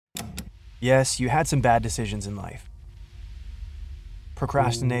Yes, you had some bad decisions in life.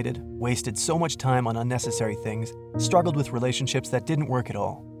 Procrastinated, wasted so much time on unnecessary things, struggled with relationships that didn't work at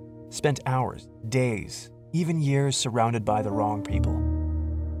all, spent hours, days, even years surrounded by the wrong people.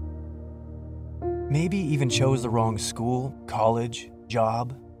 Maybe even chose the wrong school, college,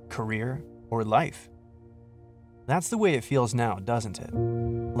 job, career, or life. That's the way it feels now, doesn't it?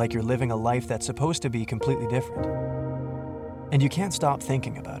 Like you're living a life that's supposed to be completely different. And you can't stop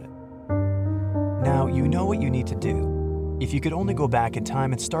thinking about it. Now, you know what you need to do. If you could only go back in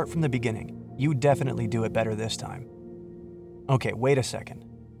time and start from the beginning, you'd definitely do it better this time. Okay, wait a second.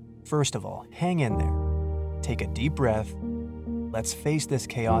 First of all, hang in there. Take a deep breath. Let's face this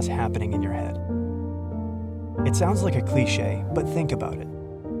chaos happening in your head. It sounds like a cliche, but think about it.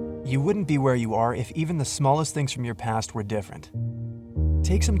 You wouldn't be where you are if even the smallest things from your past were different.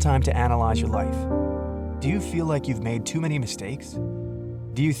 Take some time to analyze your life. Do you feel like you've made too many mistakes?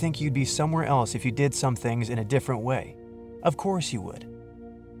 Do you think you'd be somewhere else if you did some things in a different way? Of course you would.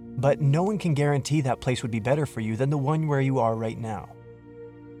 But no one can guarantee that place would be better for you than the one where you are right now.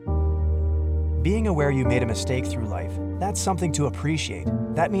 Being aware you made a mistake through life, that's something to appreciate.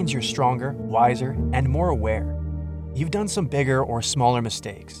 That means you're stronger, wiser, and more aware. You've done some bigger or smaller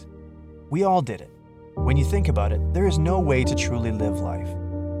mistakes. We all did it. When you think about it, there is no way to truly live life.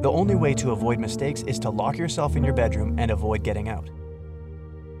 The only way to avoid mistakes is to lock yourself in your bedroom and avoid getting out.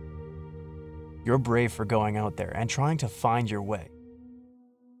 You're brave for going out there and trying to find your way.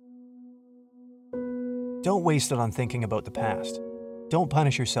 Don't waste it on thinking about the past. Don't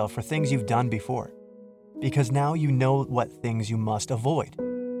punish yourself for things you've done before, because now you know what things you must avoid.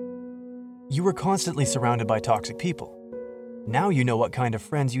 You were constantly surrounded by toxic people. Now you know what kind of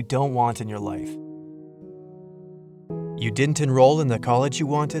friends you don't want in your life. You didn't enroll in the college you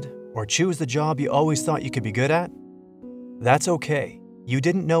wanted, or choose the job you always thought you could be good at? That's okay. You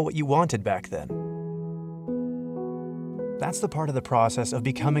didn't know what you wanted back then. That's the part of the process of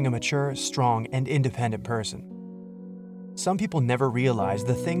becoming a mature, strong, and independent person. Some people never realized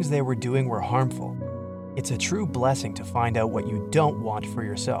the things they were doing were harmful. It's a true blessing to find out what you don't want for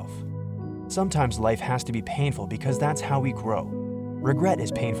yourself. Sometimes life has to be painful because that's how we grow. Regret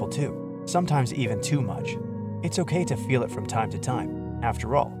is painful too, sometimes even too much. It's okay to feel it from time to time.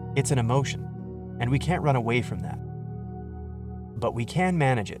 After all, it's an emotion, and we can't run away from that. But we can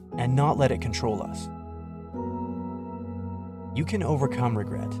manage it and not let it control us. You can overcome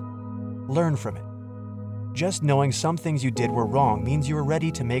regret. Learn from it. Just knowing some things you did were wrong means you are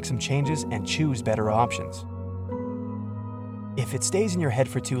ready to make some changes and choose better options. If it stays in your head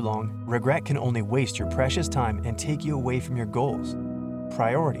for too long, regret can only waste your precious time and take you away from your goals,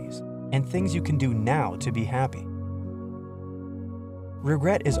 priorities, and things you can do now to be happy.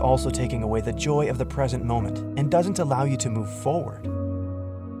 Regret is also taking away the joy of the present moment and doesn't allow you to move forward.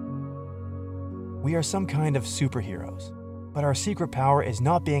 We are some kind of superheroes, but our secret power is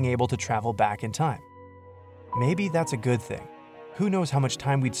not being able to travel back in time. Maybe that's a good thing. Who knows how much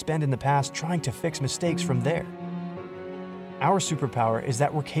time we'd spend in the past trying to fix mistakes from there? Our superpower is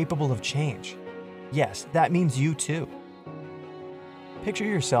that we're capable of change. Yes, that means you too. Picture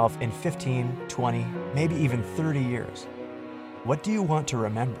yourself in 15, 20, maybe even 30 years. What do you want to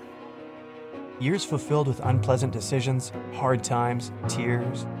remember? Years fulfilled with unpleasant decisions, hard times,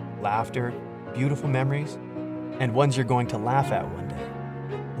 tears, laughter, beautiful memories, and ones you're going to laugh at one day.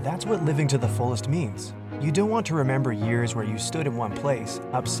 That's what living to the fullest means. You don't want to remember years where you stood in one place,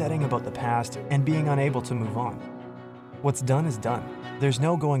 upsetting about the past and being unable to move on. What's done is done. There's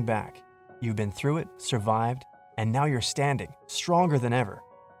no going back. You've been through it, survived, and now you're standing, stronger than ever,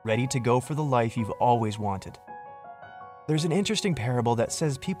 ready to go for the life you've always wanted. There's an interesting parable that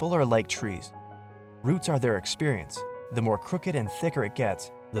says people are like trees. Roots are their experience. The more crooked and thicker it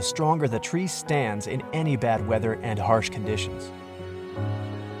gets, the stronger the tree stands in any bad weather and harsh conditions.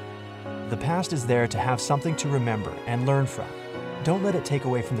 The past is there to have something to remember and learn from. Don't let it take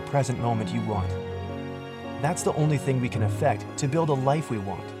away from the present moment you want. That's the only thing we can affect to build a life we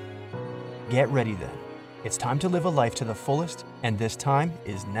want. Get ready then. It's time to live a life to the fullest, and this time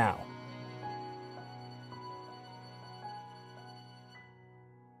is now.